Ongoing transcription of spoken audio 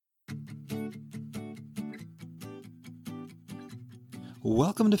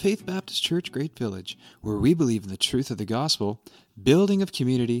Welcome to Faith Baptist Church Great Village, where we believe in the truth of the gospel, building of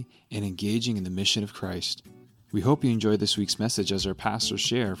community, and engaging in the mission of Christ. We hope you enjoy this week's message as our pastors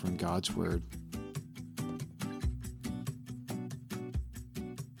share from God's Word.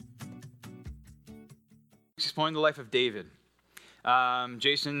 Exploring the life of David.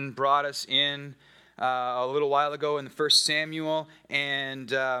 Jason brought us in a little while ago in the 1 Samuel,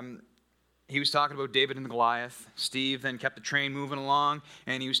 and he was talking about David and Goliath. Steve then kept the train moving along,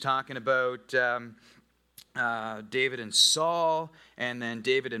 and he was talking about David and Saul, and then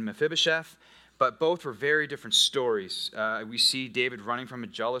David and Mephibosheth. But both were very different stories. We see David running from a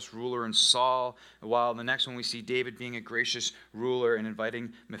jealous ruler and Saul, while the next one we see David being a gracious ruler and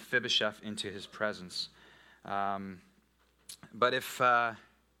inviting Mephibosheth into his presence. But if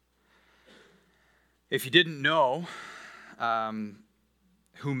you didn't know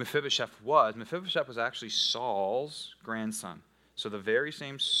who Mephibosheth was actually Saul's grandson. So the very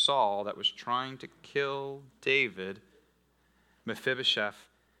same Saul that was trying to kill David, Mephibosheth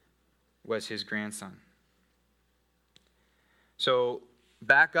was his grandson. So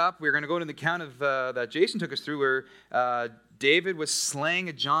back up, we're going to go to the account of that Jason took us through, where David was slaying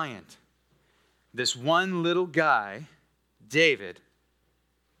a giant. This one little guy, David,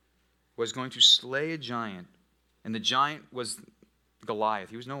 was going to slay a giant. And the giant was Goliath.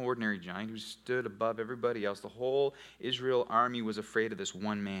 He was no ordinary giant. He stood above everybody else. The whole Israel army was afraid of this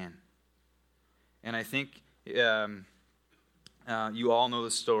one man. And I think you all know the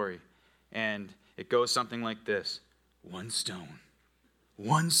story. And it goes something like this. One stone,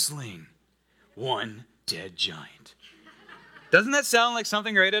 one sling, one dead giant. Doesn't that sound like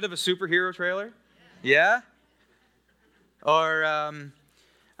something right out of a superhero trailer? Yeah? Or,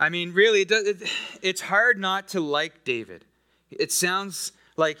 really, it's hard not to like David. It sounds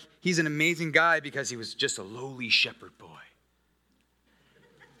like he's an amazing guy because he was just a lowly shepherd boy.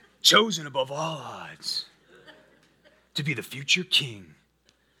 Chosen above all odds to be the future king.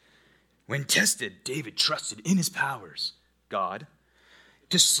 When tested, David trusted in his powers, God,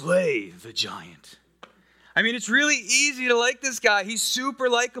 to slay the giant. I mean, it's really easy to like this guy. He's super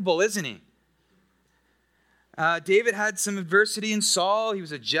likable, isn't he? David had some adversity in Saul. He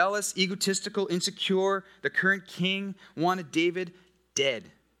was a jealous, egotistical, insecure. The current king wanted David dead.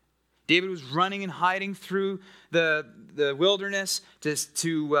 David was running and hiding through the wilderness to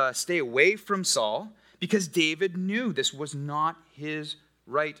stay away from Saul because David knew this was not his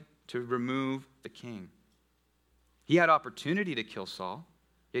right to remove the king. He had opportunity to kill Saul,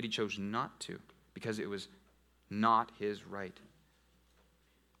 yet he chose not to because it was not his right.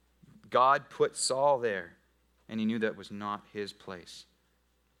 God put Saul there, and he knew that was not his place.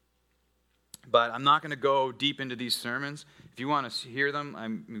 But I'm not going to go deep into these sermons. If you want to hear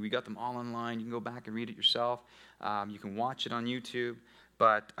them, we got them all online. You can go back and read it yourself. You can watch it on YouTube.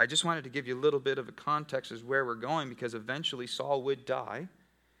 But I just wanted to give you a little bit of a context as where we're going, because eventually Saul would die,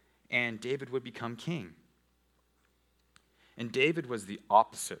 and David would become king. And David was the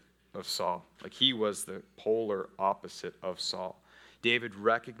opposite of Saul. Like, he was the polar opposite of Saul. David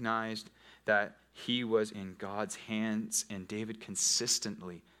recognized that he was in God's hands, and David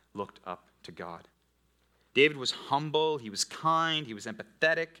consistently looked up to God. David was humble, he was kind, he was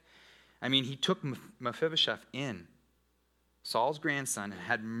empathetic. I mean, he took Mephibosheth in, Saul's grandson, and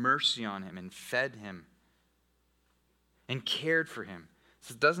had mercy on him and fed him and cared for him.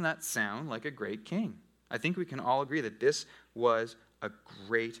 So doesn't that sound like a great king? I think we can all agree that this was a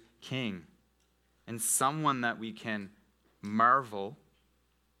great king and someone that we can marvel.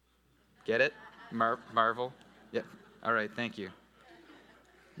 Get it? Marvel? Yeah. All right, thank you.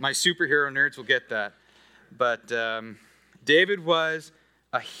 My superhero nerds will get that. But David was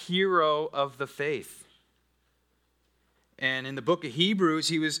a hero of the faith. And in the book of Hebrews,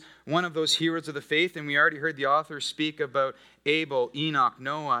 he was one of those heroes of the faith. And we already heard the author speak about Abel, Enoch,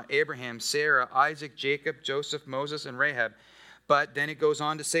 Noah, Abraham, Sarah, Isaac, Jacob, Joseph, Moses, and Rahab. But then it goes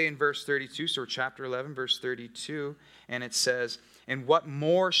on to say in verse 32, so chapter 11, verse 32, and it says, "And what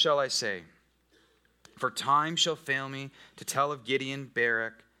more shall I say? For time shall fail me to tell of Gideon,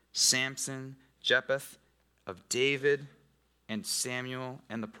 Barak, Samson, Jephthah, of David and Samuel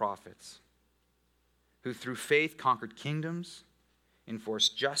and the prophets, who through faith conquered kingdoms,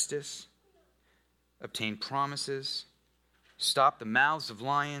 enforced justice, obtained promises, stopped the mouths of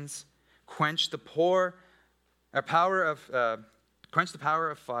lions, quenched the power of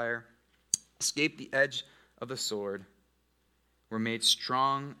fire, escaped the edge of the sword, were made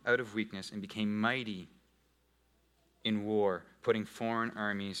strong out of weakness, and became mighty in war, putting foreign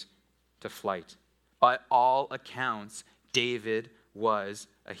armies to flight." By all accounts, David was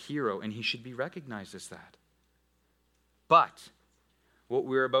a hero, and he should be recognized as that. But what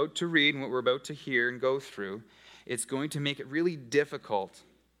we're about to read and what we're about to hear and go through, it's going to make it really difficult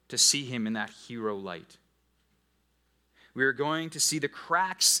to see him in that hero light. We are going to see the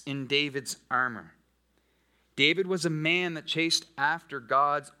cracks in David's armor. David was a man that chased after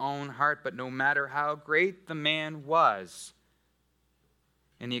God's own heart, but no matter how great the man was,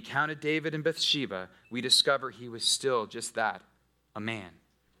 in the account of David and Bathsheba, we discover he was still just that, a man.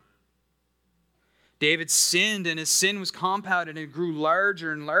 David sinned, and his sin was compounded, and it grew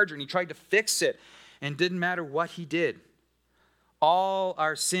larger and larger, and he tried to fix it, and it didn't matter what he did. All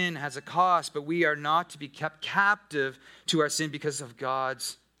our sin has a cost, but we are not to be kept captive to our sin because of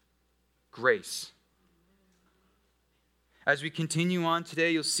God's grace. As we continue on today,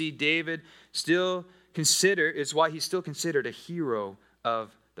 you'll see David is why he's still considered a hero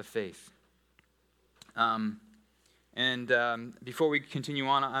of the faith. Before we continue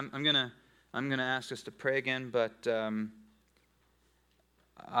on, I'm gonna ask us to pray again, but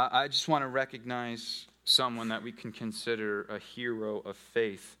I just want to recognize someone that we can consider a hero of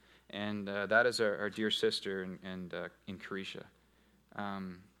faith, and that is our dear sister in Carisha.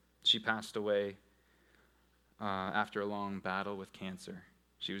 She passed away after a long battle with cancer.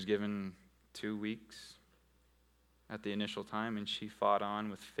 She was given 2 weeks at the initial time, and she fought on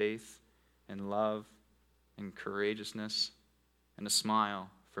with faith and love and courageousness and a smile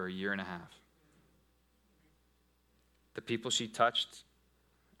for 1.5 years. The people she touched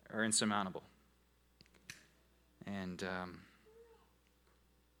are insurmountable. And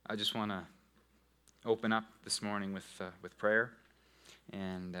I just want to open up this morning with prayer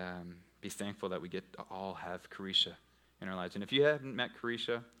and be thankful that we get to all have Carisha in our lives. And if you haven't met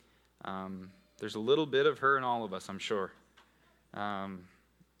Carisha, there's a little bit of her in all of us, I'm sure,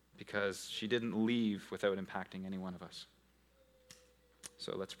 because she didn't leave without impacting any one of us.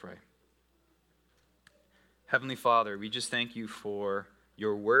 So let's pray. Heavenly Father, we just thank you for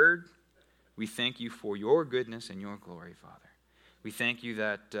your word. We thank you for your goodness and your glory, Father. We thank you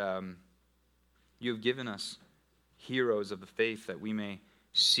that you have given us heroes of the faith that we may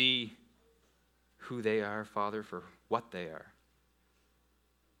see who they are, Father, for what they are.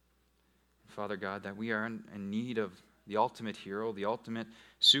 Father God, that we are in need of the ultimate hero, the ultimate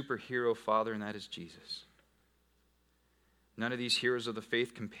superhero, Father, and that is Jesus. None of these heroes of the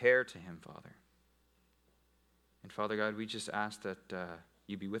faith compare to him, Father. And Father God, we just ask that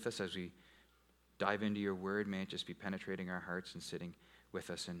you be with us as we dive into your word. May it just be penetrating our hearts and sitting with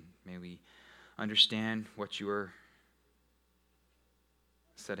us, and may we understand what you are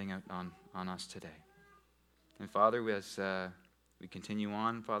setting out on us today. And Father, as we continue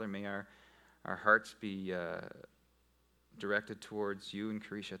on, Father, may our hearts be directed towards you and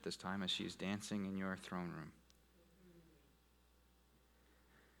Carisha at this time as she is dancing in your throne room.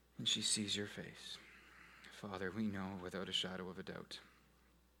 And she sees your face. Father, we know without a shadow of a doubt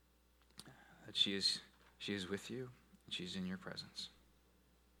that she is with you and she's in your presence.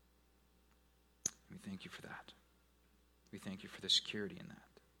 We thank you for that. We thank you for the security in that.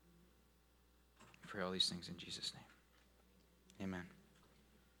 We pray all these things in Jesus' name. Amen.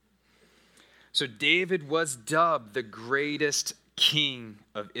 So David was dubbed the greatest king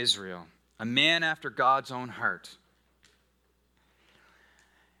of Israel, a man after God's own heart.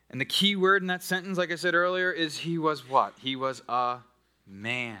 And the key word in that sentence, like I said earlier, is he was what? He was a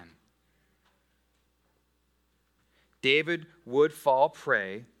man. David would fall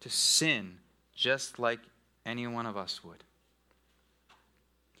prey to sin just like any one of us would.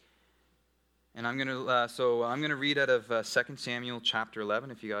 And I'm going to read out of 2 Samuel chapter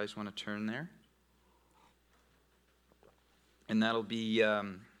 11, if you guys want to turn there. And that'll be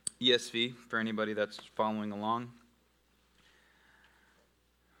ESV for anybody that's following along.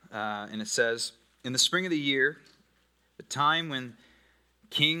 And it says, in the spring of the year, the time when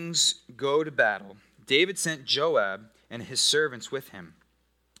kings go to battle, David sent Joab and his servants with him,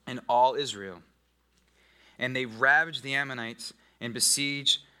 and all Israel. And they ravaged the Ammonites and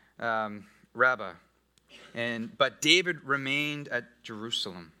besieged Rabbah. But David remained at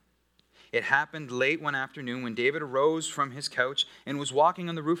Jerusalem. It happened late one afternoon when David arose from his couch and was walking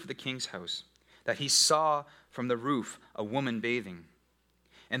on the roof of the king's house, that he saw from the roof a woman bathing.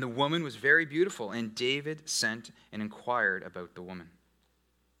 And the woman was very beautiful, and David sent and inquired about the woman.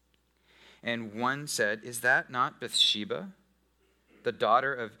 And one said, "Is that not Bathsheba, the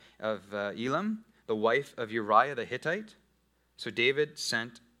daughter of Elam, the wife of Uriah the Hittite?" So David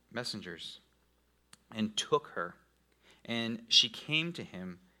sent messengers and took her, and she came to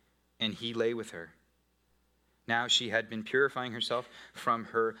him, and he lay with her. Now she had been purifying herself from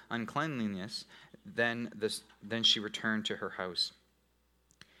her uncleanliness. Then she returned to her house.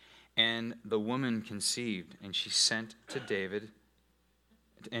 And the woman conceived, and she sent to David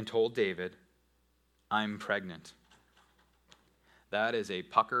and told David, "I'm pregnant." That is a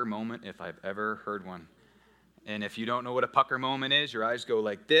pucker moment if I've ever heard one. And if you don't know what a pucker moment is, your eyes go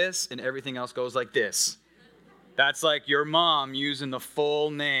like this and everything else goes like this. That's like your mom using the full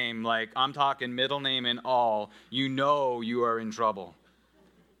name, like I'm talking middle name and all. You know you are in trouble.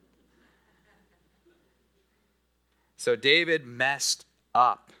 So David messed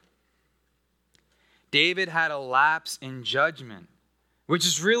up. David had a lapse in judgment, which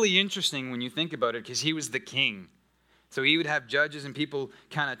is really interesting when you think about it because he was the king. So he would have judges and people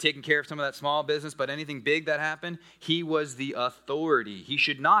kind of taking care of some of that small business, but anything big that happened, he was the authority. He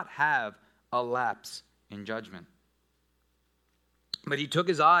should not have a lapse in judgment. But he took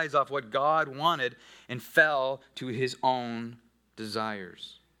his eyes off what God wanted and fell to his own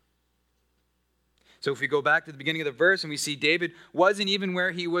desires. So if we go back to the beginning of the verse and we see David wasn't even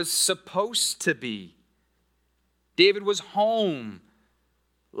where he was supposed to be. David was home,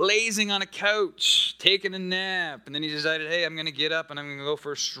 lazing on a couch, taking a nap, and then he decided, hey, I'm going to get up and I'm going to go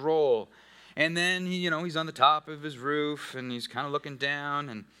for a stroll. And then he's on the top of his roof and he's kind of looking down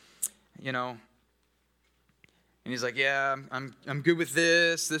and he's like, yeah, I'm good with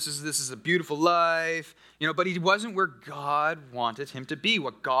this. This is a beautiful life. But he wasn't where God wanted him to be,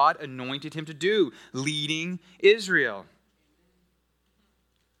 what God anointed him to do, leading Israel.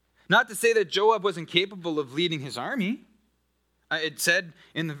 Not to say that Joab wasn't capable of leading his army. It said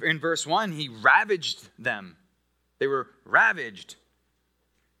in verse 1, he ravaged them. They were ravaged.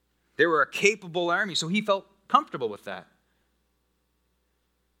 They were a capable army, so he felt comfortable with that.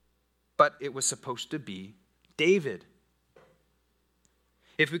 But it was supposed to be David.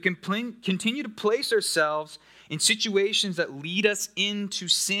 If we can continue to place ourselves in situations that lead us into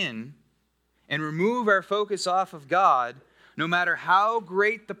sin and remove our focus off of God, no matter how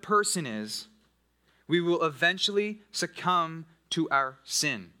great the person is, we will eventually succumb to our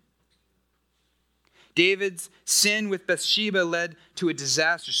sin. David's sin with Bathsheba led to a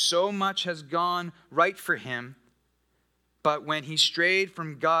disaster. So much has gone right for him, but when he strayed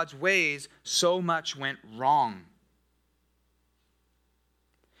from God's ways, so much went wrong.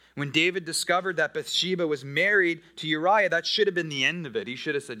 When David discovered that Bathsheba was married to Uriah, that should have been the end of it. He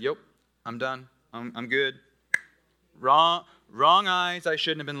should have said, yep, I'm done. I'm good. Wrong eyes. I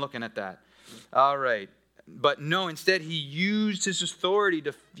shouldn't have been looking at that. All right. But no, instead he used his authority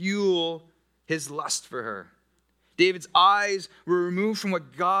to fuel his lust for her. David's eyes were removed from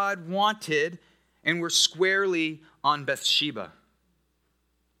what God wanted and were squarely on Bathsheba.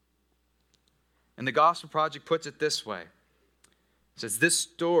 And the Gospel Project puts it this way. It says, this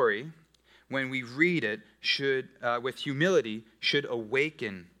story, when we read it, should, with humility, should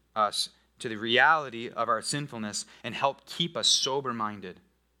awaken us to the reality of our sinfulness and help keep us sober-minded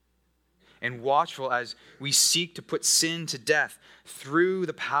and watchful as we seek to put sin to death through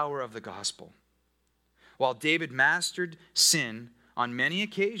the power of the gospel. While David mastered sin on many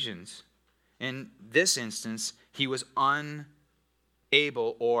occasions, in this instance, he was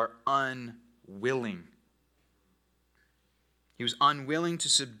unable or unwilling. He was unwilling to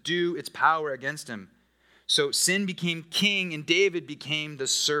subdue its power against him. So sin became king and David became the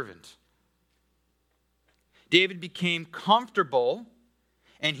servant. David became comfortable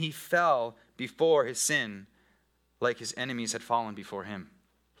and he fell before his sin like his enemies had fallen before him.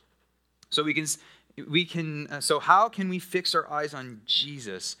 So so how can we fix our eyes on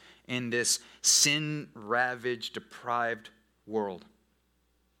Jesus in this sin-ravaged, deprived world?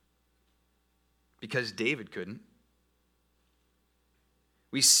 Because David couldn't.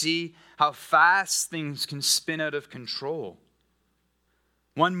 We see how fast things can spin out of control.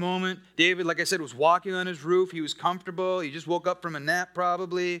 One moment, David, like I said, was walking on his roof. He was comfortable. He just woke up from a nap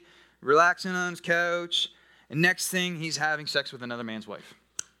probably, relaxing on his couch. And next thing, he's having sex with another man's wife.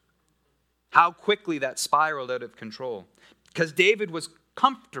 How quickly that spiraled out of control. Because David was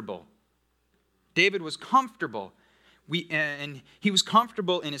comfortable. David was comfortable. And he was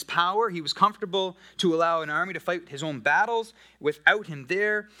comfortable in his power. He was comfortable to allow an army to fight his own battles without him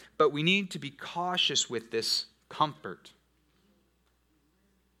there. But we need to be cautious with this comfort.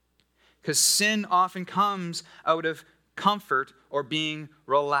 Because sin often comes out of comfort or being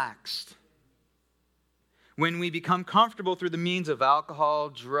relaxed. When we become comfortable through the means of alcohol,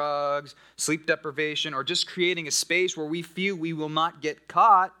 drugs, sleep deprivation, or just creating a space where we feel we will not get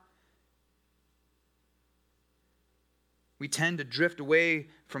caught, we tend to drift away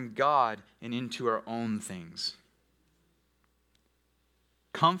from God and into our own things.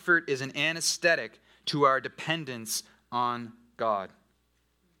 Comfort is an anesthetic to our dependence on God.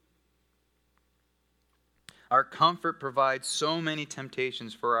 Our comfort provides so many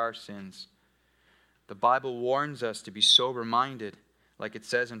temptations for our sins. The Bible warns us to be sober-minded, like it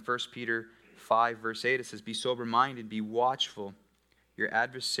says in 1 Peter 5, verse 8, it says, "Be sober-minded, be watchful. Your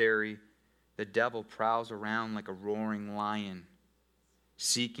adversary, the devil, prowls around like a roaring lion,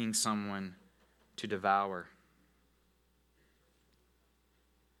 seeking someone to devour."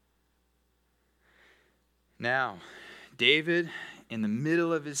 Now, David, in the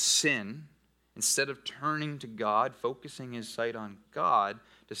middle of his sin, instead of turning to God, focusing his sight on God,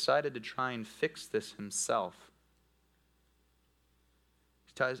 decided to try and fix this himself.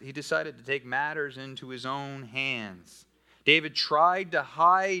 He decided to take matters into his own hands. David tried to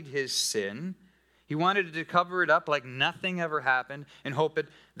hide his sin. He wanted to cover it up like nothing ever happened and hope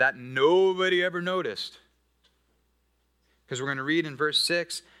that nobody ever noticed. Because we're going to read in verse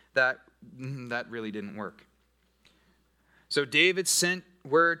 6 that really didn't work. So David sent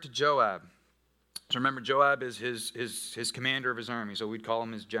word to Joab. So remember, Joab is his commander of his army, so we'd call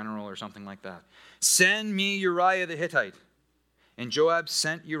him his general or something like that. "Send me Uriah the Hittite." And Joab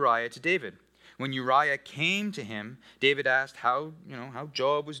sent Uriah to David. When Uriah came to him, David asked how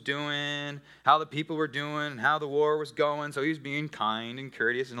Joab was doing, how the people were doing, and how the war was going. So he was being kind and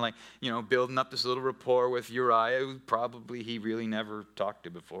courteous and building up this little rapport with Uriah, who probably he really never talked to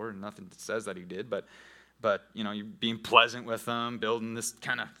before, and nothing says that he did, but you're being pleasant with him, building this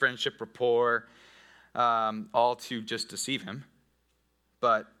kind of friendship rapport, all to just deceive him.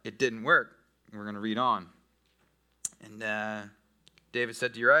 But it didn't work. We're going to read on. And David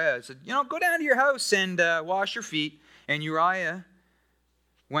said to Uriah, "Go down to your house and wash your feet." And Uriah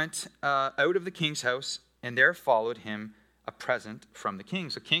went out of the king's house, and there followed him a present from the king.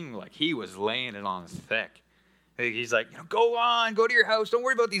 So king, he was laying it on thick. He's like, "Go on, go to your house. Don't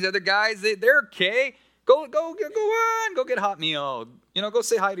worry about these other guys. They're okay. Go on, go get a hot meal. Go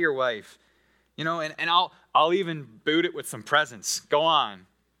say hi to your wife. And I'll even boot it with some presents. Go on."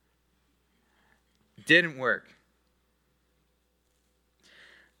 Didn't work.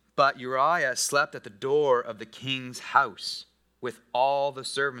 But Uriah slept at the door of the king's house with all the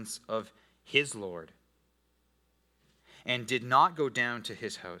servants of his lord, and did not go down to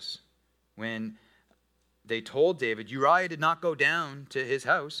his house. When they told David, Uriah did not go down to his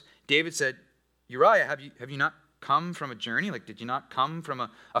house, David said, "Uriah, have you not come from a journey? Did you not come from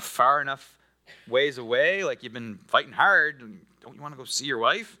a far enough ways away? You've been fighting hard. Don't you want to go see your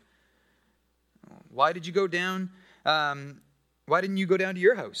wife? Why did you go down? Why didn't you go down to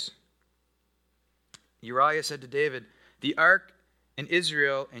your house?" Uriah said to David, "The ark and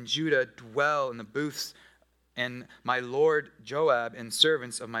Israel and Judah dwell in the booths, and my lord Joab and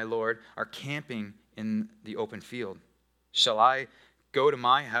servants of my lord are camping in the open field. Shall I go to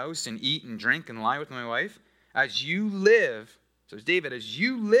my house and eat and drink and lie with my wife? As you live," so it's David, "as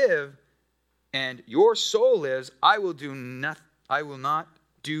you live and your soul lives, I will not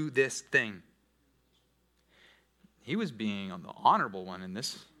do this thing." He was being the honorable one in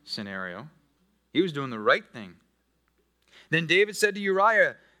this scenario. He was doing the right thing. Then David said to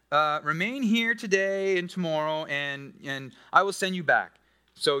Uriah, "Remain here today and tomorrow, and I will send you back."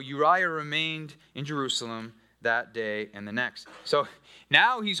 So Uriah remained in Jerusalem that day and the next. So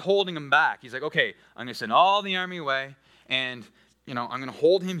now he's holding him back. He's like, "Okay, I'm going to send all the army away, and I'm going to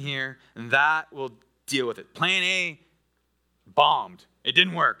hold him here, and that will deal with it." Plan A bombed. It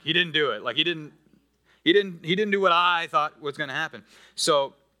didn't work. He didn't do it. He didn't do what I thought was going to happen.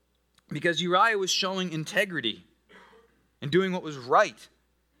 So, because Uriah was showing integrity and doing what was right.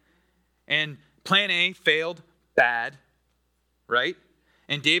 And plan A failed bad, right?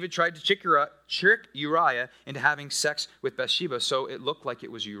 And David tried to trick Uriah into having sex with Bathsheba, so it looked like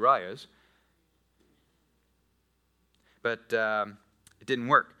it was Uriah's. But it didn't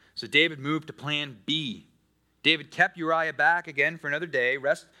work. So David moved to plan B. David kept Uriah back again for another day,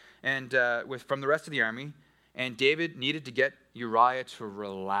 from the rest of the army, and David needed to get Uriah to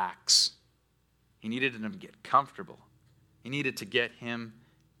relax. He needed him to get comfortable. He needed to get him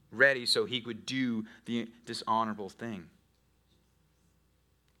ready so he could do the dishonorable thing,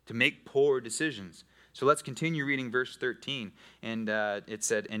 to make poor decisions. So let's continue reading verse 13. And it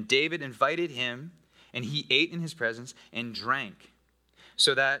said, "And David invited him, and he ate in his presence and drank,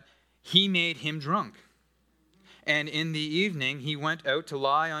 so that he made him drunk. And in the evening he went out to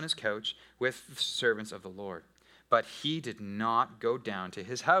lie on his couch with the servants of the Lord. But he did not go down to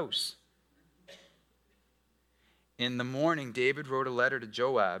his house. In the morning David wrote a letter to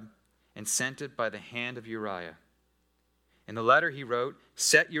Joab and sent it by the hand of Uriah. In the letter he wrote,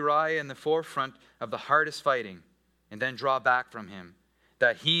 'Set Uriah in the forefront of the hardest fighting, and then draw back from him,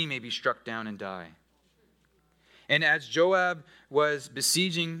 that he may be struck down and die.' And as Joab was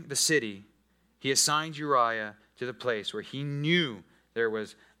besieging the city, he assigned Uriah to the place where he knew there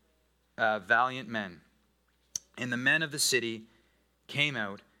was valiant men. And the men of the city came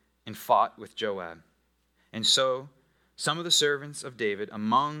out and fought with Joab. And so some of the servants of David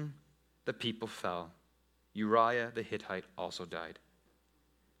among the people fell. Uriah the Hittite also died.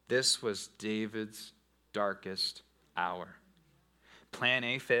 This was David's darkest hour. Plan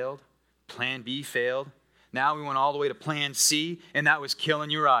A failed. Plan B failed. Now we went all the way to plan C, and that was killing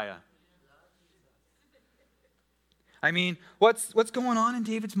Uriah. I mean, what's going on in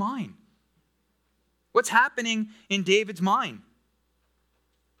David's mind? What's happening in David's mind?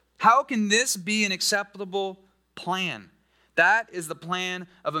 How can this be an acceptable plan? That is the plan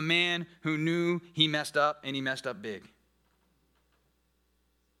of a man who knew he messed up, and he messed up big.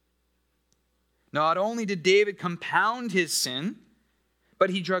 Not only did David compound his sin, but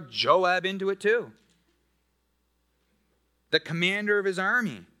he drugged Joab into it too, the commander of his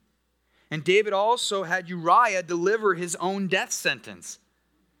army. And David also had Uriah deliver his own death sentence.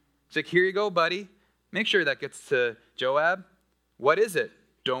 It's like, here you go, buddy. Make sure that gets to Joab. What is it?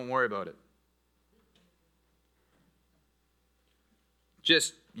 Don't worry about it.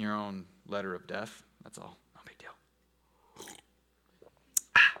 Just your own letter of death. That's all. No big deal.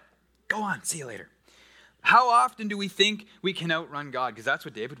 Go on. See you later. How often do we think we can outrun God? Because that's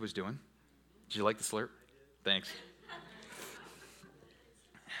what David was doing. Did you like the slurp? Thanks.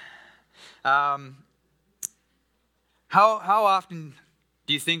 How often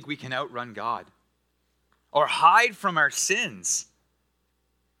do you think we can outrun God? Or hide from our sins?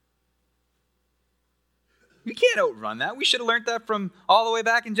 We can't outrun that. We should have learned that from all the way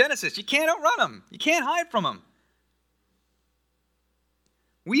back in Genesis. You can't outrun them. You can't hide from them.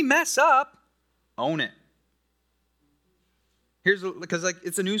 We mess up, own it. Because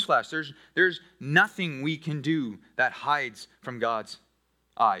it's a newsflash. There's nothing we can do that hides from God's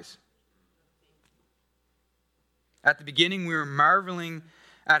eyes. At the beginning, we were marveling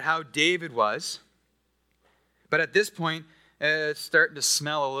at how David was. But at this point, it's starting to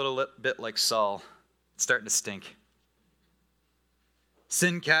smell a little bit like Saul. It's starting to stink.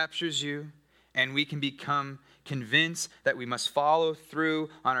 Sin captures you, and we can become convinced that we must follow through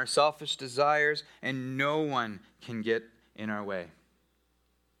on our selfish desires, and no one can get in our way.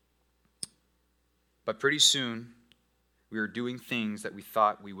 But pretty soon, we are doing things that we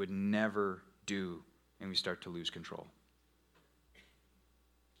thought we would never do, and we start to lose control.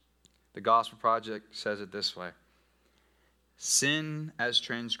 The Gospel Project says it this way. Sin as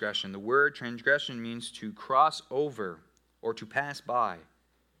transgression. The word transgression means to cross over or to pass by,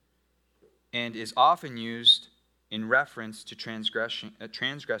 and is often used in reference to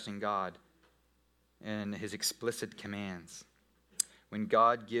transgressing God and his explicit commands. When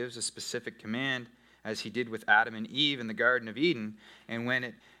God gives a specific command, as he did with Adam and Eve in the Garden of Eden, and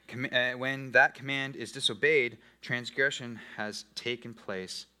when that command is disobeyed, transgression has taken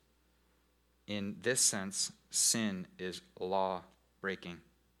place. In this sense, sin is law breaking.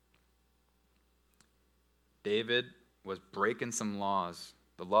 David was breaking some laws,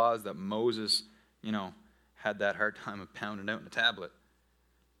 the laws that Moses, had that hard time of pounding out in a tablet.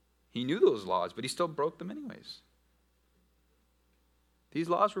 He knew those laws, but he still broke them anyways. These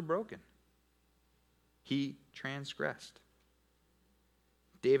laws were broken. He transgressed.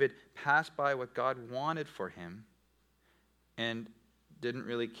 David passed by what God wanted for him and didn't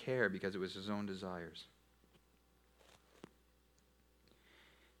really care because it was his own desires.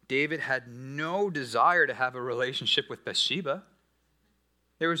 David had no desire to have a relationship with Bathsheba.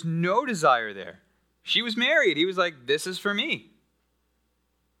 There was no desire there. She was married. He was like, this is for me.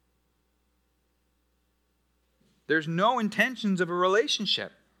 There's no intentions of a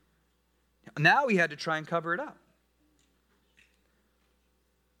relationship. Now he had to try and cover it up.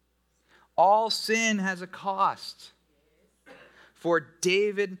 All sin has a cost. For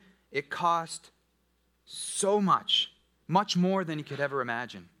David, it cost so much, much more than he could ever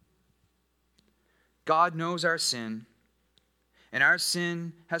imagine. God knows our sin, and our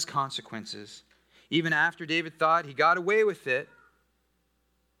sin has consequences. Even after David thought he got away with it,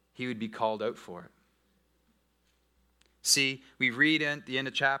 he would be called out for it. See, we read at the end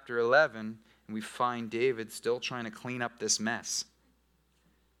of chapter 11, and we find David still trying to clean up this mess.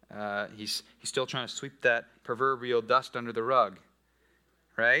 He's still trying to sweep that proverbial dust under the rug,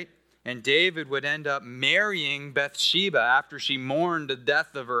 right? And David would end up marrying Bathsheba after she mourned the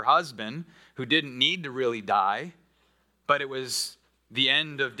death of her husband, who didn't need to really die, but it was the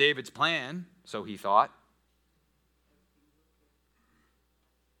end of David's plan, so he thought.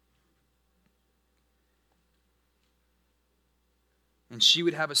 And she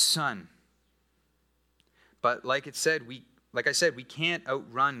would have a son. But like I said, we can't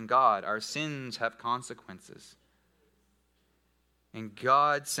outrun God. Our sins have consequences. And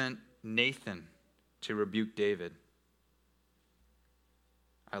God sent Nathan to rebuke David.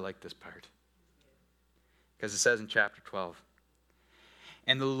 I like this part. Because it says in chapter 12,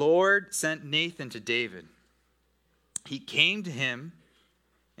 "And the Lord sent Nathan to David. He came to him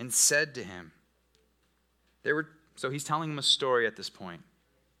and said to him," so he's telling him a story at this point.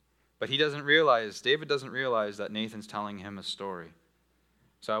 But David doesn't realize that Nathan's telling him a story.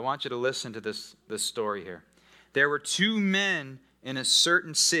 So I want you to listen to this story here. "There were two men in a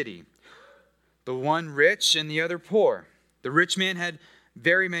certain city, the one rich and the other poor. The rich man had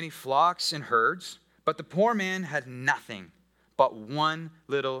very many flocks and herds, but the poor man had nothing but one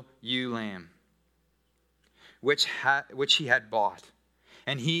little ewe lamb, which he had bought.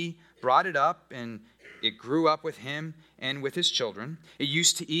 And he brought it up, and it grew up with him and with his children. It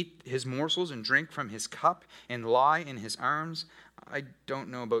used to eat his morsels and drink from his cup and lie in his arms." I don't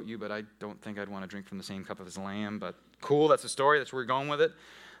know about you, but I don't think I'd want to drink from the same cup of his lamb. But cool, that's the story. That's where we're going with it.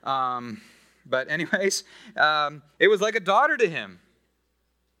 But anyways, it was like a daughter to him.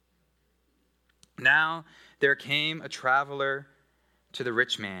 "Now there came a traveler to the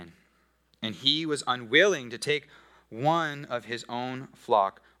rich man, and he was unwilling to take one of his own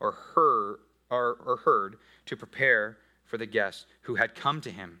flock or herd to prepare for the guest who had come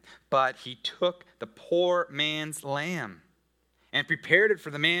to him. But he took the poor man's lamb and prepared it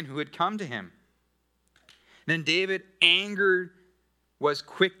for the man who had come to him. Then David, anger was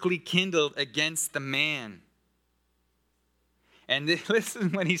quickly kindled against the man." And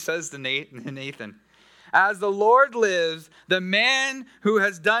listen when he says to Nathan, "As the Lord lives, the man who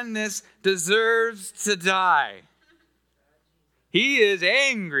has done this deserves to die." He is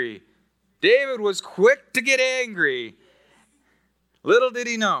angry. David was quick to get angry. Little did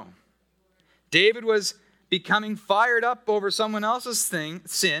he know, David was becoming fired up over someone else's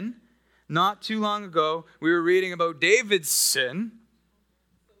sin. Not too long ago, we were reading about David's sin.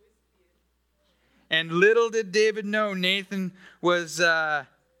 And little did David know, Nathan was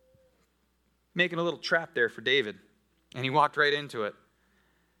making a little trap there for David. And he walked right into it.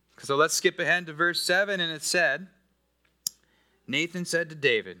 So let's skip ahead to verse 7, and it said, "Nathan said to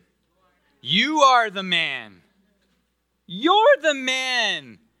David, 'You are the man. You're the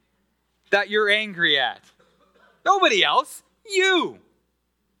man that you're angry at. Nobody else. You.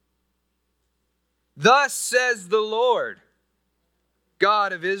 Thus says the Lord,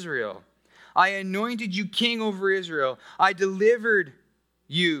 God of Israel, I anointed you king over Israel. I delivered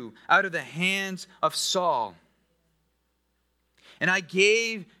you out of the hands of Saul. And I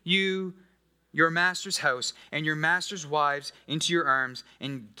gave you your master's house and your master's wives into your arms,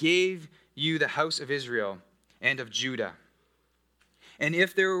 and gave you the house of Israel and of Judah. And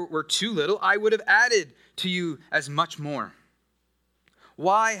if there were too little, I would have added to you as much more.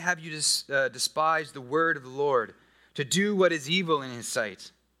 Why have you despised the word of the Lord to do what is evil in his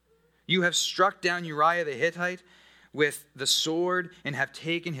sight? You have struck down Uriah the Hittite with the sword, and have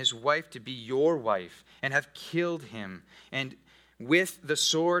taken his wife to be your wife, and have killed him, and with the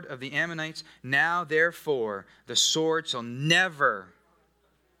sword of the Ammonites. Now, therefore, the sword shall never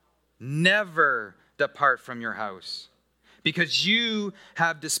depart from your house, because you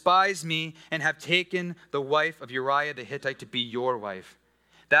have despised me and have taken the wife of Uriah the Hittite to be your wife.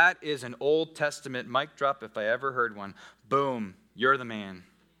 That is an Old Testament mic drop if I ever heard one. Boom, you're the man.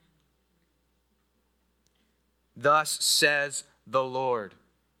 Thus says the Lord.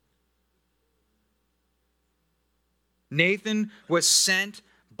 Nathan was sent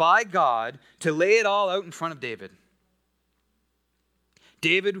by God to lay it all out in front of David.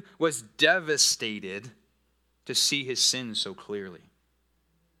 David was devastated to see his sins so clearly.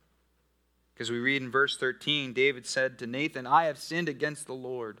 Because we read in verse 13, David said to Nathan, I have sinned against the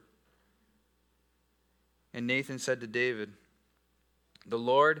Lord. And Nathan said to David, the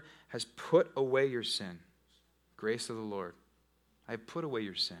Lord has put away your sin. Grace of the Lord. I have put away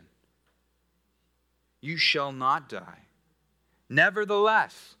your sin. You shall not die.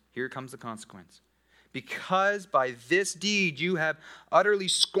 Nevertheless, here comes the consequence. Because by this deed you have utterly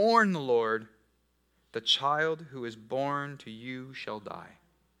scorned the Lord, the child who is born to you shall die.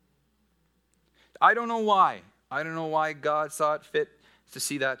 I don't know why. I don't know why God saw it fit to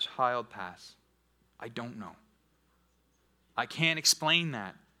see that child pass. I don't know. I can't explain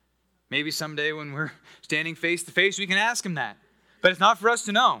that. Maybe someday when we're standing face to face, we can ask him that. But it's not for us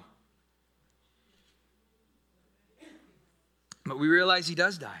to know. But we realize he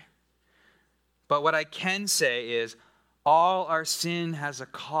does die. But what I can say is, all our sin has a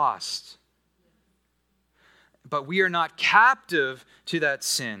cost. But we are not captive to that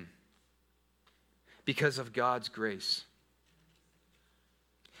sin because of God's grace.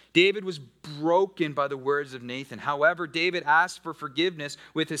 David was broken by the words of Nathan. However, David asked for forgiveness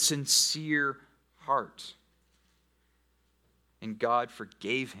with a sincere heart. and God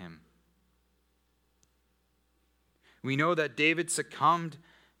forgave him. We know that David succumbed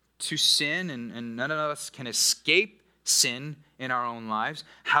to sin, and none of us can escape sin in our own lives.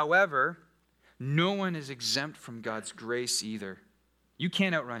 However, no one is exempt from God's grace either. You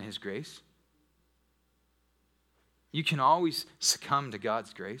can't outrun his grace. You can always succumb to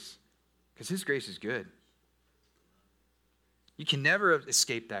God's grace because his grace is good. You can never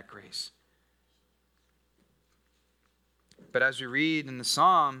escape that grace. But as we read in the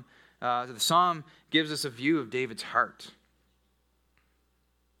psalm gives us a view of David's heart.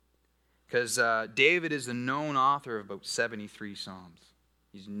 Because David is the known author of about 73 psalms.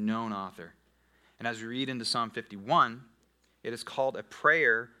 He's a known author. And as we read into Psalm 51, it is called a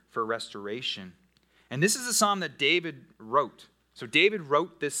prayer for restoration. And this is a psalm that David wrote. So David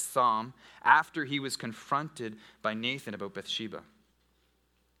wrote this psalm after he was confronted by Nathan about Bathsheba.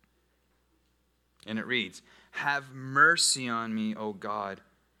 And it reads, "Have mercy on me, O God.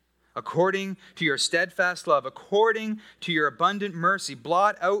 According to your steadfast love, according to your abundant mercy,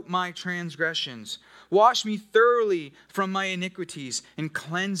 blot out my transgressions. Wash me thoroughly from my iniquities and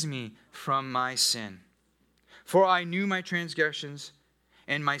cleanse me from my sin. For I knew my transgressions,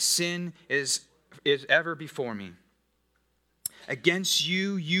 and my sin is ever before me. Against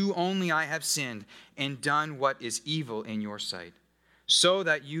you, you only I have sinned and done what is evil in your sight, so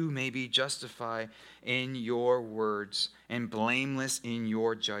that you may be justified in your words and blameless in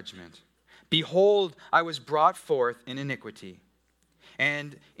your judgment. Behold, I was brought forth in iniquity,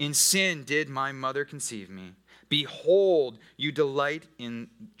 and in sin did my mother conceive me. Behold, you delight in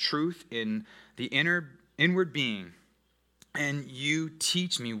truth in the inward being, and you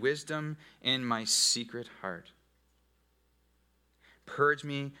teach me wisdom in my secret heart. Purge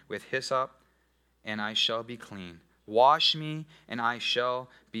me with hyssop, and I shall be clean. Wash me, and I shall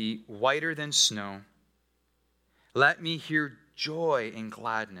be whiter than snow. Let me hear joy and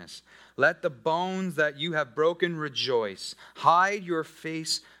gladness. Let the bones that you have broken rejoice. Hide your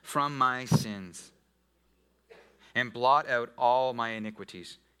face from my sins, and blot out all my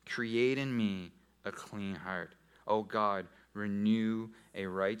iniquities. Create in me a clean heart. O God, renew a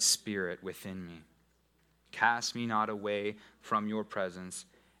right spirit within me. Cast me not away from your presence,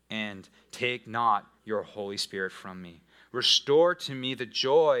 and take not your Holy Spirit from me. Restore to me the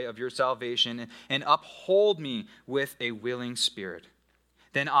joy of your salvation, and uphold me with a willing spirit.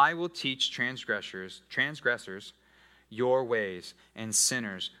 Then I will teach transgressors your ways, and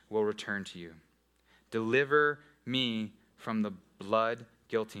sinners will return to you. Deliver me from the blood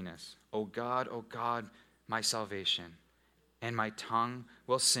guiltiness. O God, my salvation, and my tongue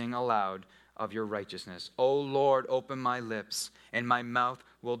will sing aloud of your righteousness. O Lord, open my lips, and my mouth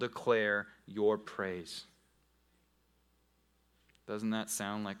will declare your praise." Doesn't that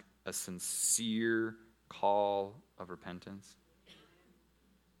sound like a sincere call of repentance?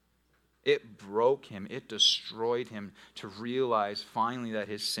 It broke him. It destroyed him to realize finally that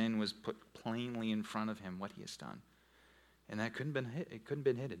his sin was put plainly in front of him, what he has done. And that couldn't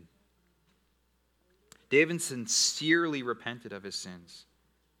been hidden. David sincerely repented of his sins.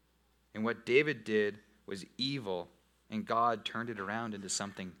 And what David did was evil, and God turned it around into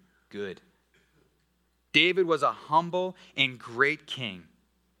something good. David was a humble and great king.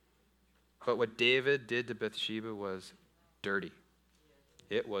 But what David did to Bathsheba was dirty.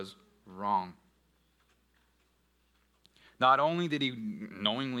 It was wrong. Not only did he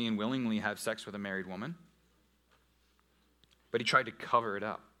knowingly and willingly have sex with a married woman, but he tried to cover it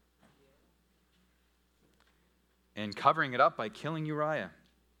up. And covering it up by killing Uriah.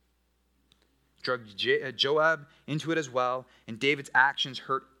 Drugged Joab into it as well, and David's actions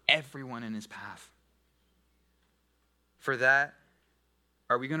hurt everyone in his path. For that,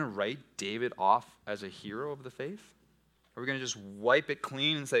 are we going to write David off as a hero of the faith? Are we going to just wipe it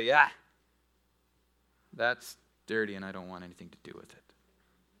clean and say, yeah, that's dirty and I don't want anything to do with it?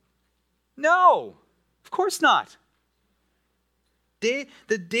 No, of course not.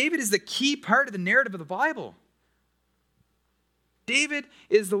 David is the key part of the narrative of the Bible. David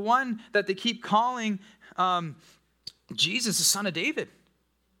is the one that they keep calling Jesus, the son of David.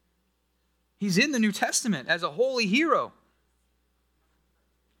 He's in the New Testament as a holy hero.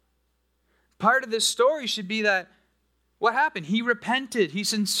 Part of this story should be that what happened? He repented. He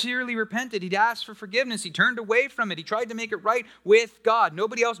sincerely repented. He'd asked for forgiveness. He turned away from it. He tried to make it right with God.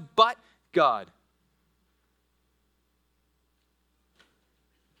 Nobody else but God.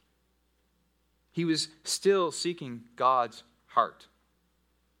 He was still seeking God's heart.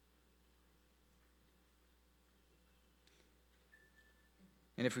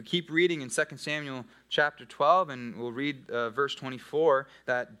 And if we keep reading in 2 Samuel chapter 12, and we'll read verse 24,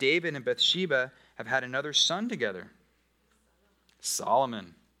 that David and Bathsheba have had another son together.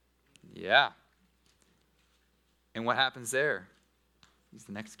 Solomon. Yeah. And what happens there? He's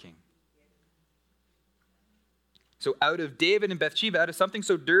the next king. So out of David and Bathsheba, out of something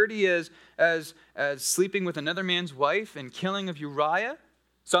so dirty as sleeping with another man's wife and killing of Uriah,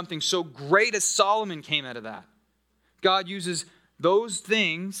 something so great as Solomon came out of that. God uses those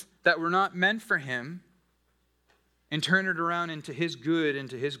things that were not meant for him and turn it around into his good,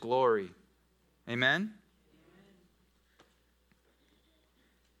 into his glory. Amen?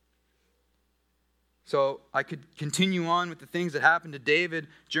 So I could continue on with the things that happened to David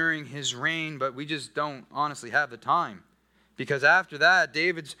during his reign, but we just don't honestly have the time. Because after that,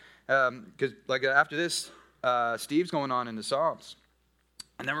 after this, Steve's going on in the Psalms.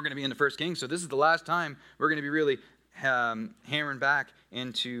 And then we're going to be in the 1 Kings. So this is the last time we're going to be really hammering back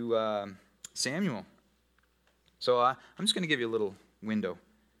into Samuel. So I'm just going to give you a little window.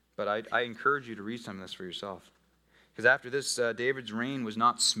 But I encourage you to read some of this for yourself. Because after this, David's reign was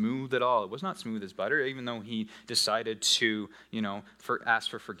not smooth at all. It was not smooth as butter, even though he decided to, ask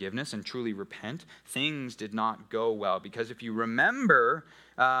for forgiveness and truly repent. Things did not go well. Because if you remember,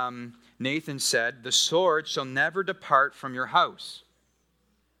 Nathan said, "The sword shall never depart from your house."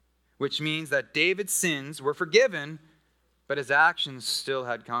 Which means that David's sins were forgiven, but his actions still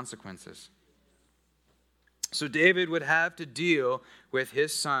had consequences. So David would have to deal with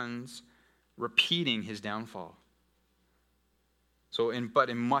his sons repeating his downfall. But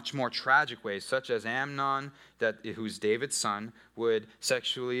in much more tragic ways, such as Amnon, who's David's son, would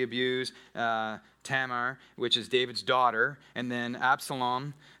sexually abuse Tamar, which is David's daughter, and then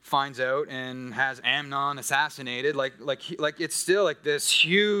Absalom finds out and has Amnon assassinated. Like it's still like this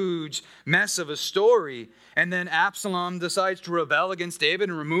huge mess of a story. And then Absalom decides to rebel against David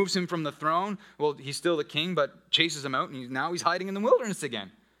and removes him from the throne. Well, he's still the king, but chases him out, and now he's hiding in the wilderness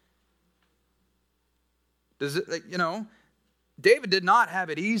again. David did not have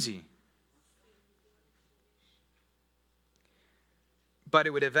it easy. But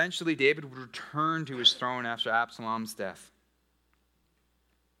David would return to his throne after Absalom's death.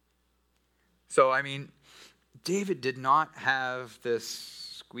 So, David did not have this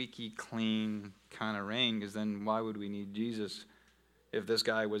squeaky clean kind of reign, because then why would we need Jesus if this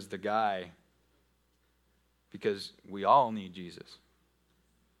guy was the guy? Because we all need Jesus.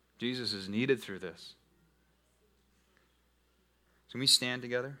 Jesus is needed through this. Can we stand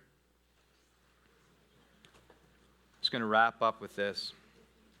together? Just going to wrap up with this.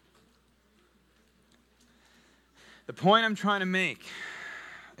 The point I'm trying to make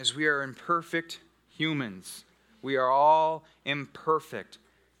is we are imperfect humans. We are all imperfect.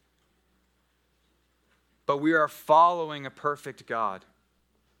 But we are following a perfect God.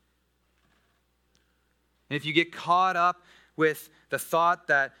 And if you get caught up with the thought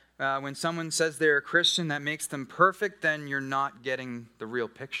that when someone says they're a Christian, that makes them perfect, then you're not getting the real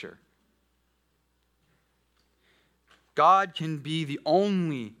picture. God can be the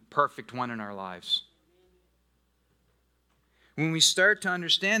only perfect one in our lives. When we start to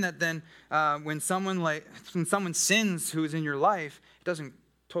understand that, then when someone sins who is in your life, it doesn't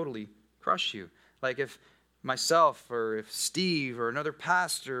totally crush you. Like if myself or if Steve or another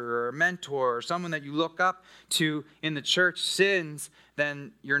pastor or a mentor or someone that you look up to in the church sins,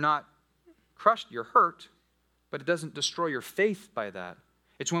 then you're not crushed, you're hurt, but it doesn't destroy your faith by that.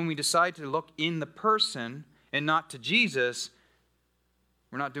 It's when we decide to look in the person and not to Jesus,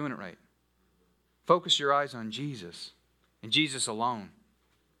 we're not doing it right. Focus your eyes on Jesus and Jesus alone.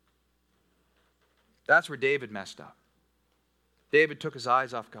 That's where David messed up. David took his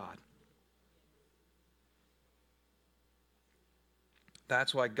eyes off God.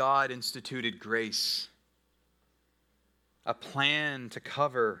 That's why God instituted grace, a plan to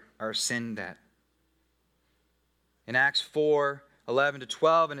cover our sin debt. In Acts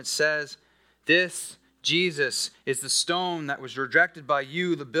 4:11-12, and it says, "This Jesus is the stone that was rejected by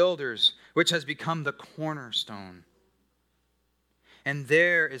you, the builders, which has become the cornerstone. And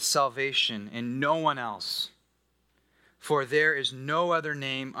there is salvation in no one else. For there is no other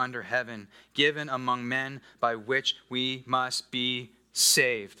name under heaven given among men by which we must be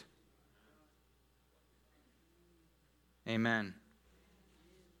saved." Amen.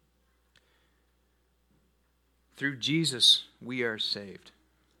 Through Jesus, we are saved.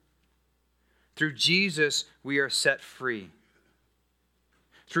 Through Jesus, we are set free.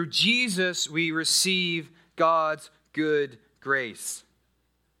 Through Jesus, we receive God's good grace.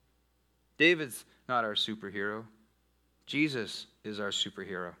 David's not our superhero. Jesus is our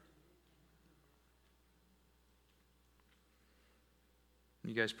superhero.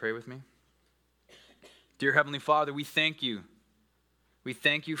 You guys pray with me? Dear Heavenly Father, we thank you. We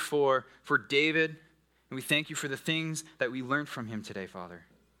thank you for David, And we thank you for the things that we learned from him today, Father.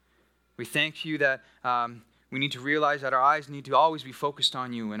 We thank you that we need to realize that our eyes need to always be focused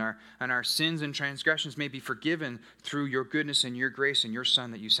on you, and our sins and transgressions may be forgiven through your goodness and your grace and your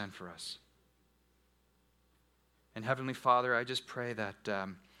Son that you sent for us. And Heavenly Father, I just pray that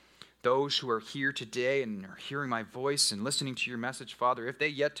those who are here today and are hearing my voice and listening to your message, Father, if they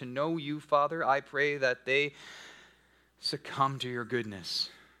yet to know you, Father, I pray that they succumb to your goodness,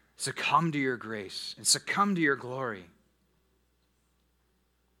 succumb to your grace, and succumb to your glory.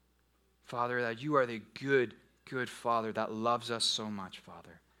 Father, that you are the good Father that loves us so much,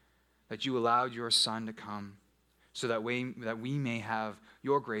 Father, that you allowed your Son to come so that we may have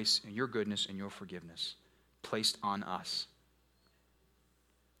your grace and your goodness and your forgiveness placed on us.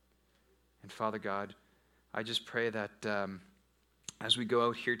 And Father God, I just pray that as we go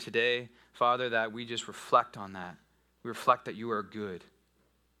out here today, Father, that we just reflect on that. We reflect that you are good.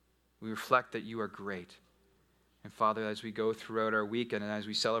 We reflect that you are great. And Father, as we go throughout our week and as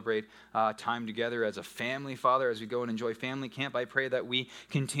we celebrate time together as a family, Father, as we go and enjoy family camp, I pray that we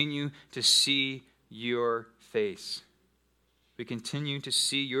continue to see your face. We continue to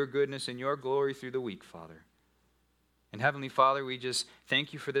see your goodness and your glory through the week, Father. And Heavenly Father, we just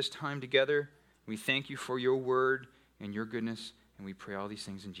thank you for this time together. We thank you for your word and your goodness. And we pray all these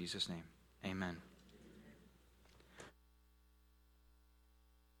things in Jesus' name. Amen.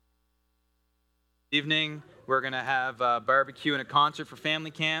 Evening, we're going to have a barbecue and a concert for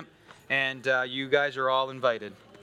family camp, and you guys are all invited.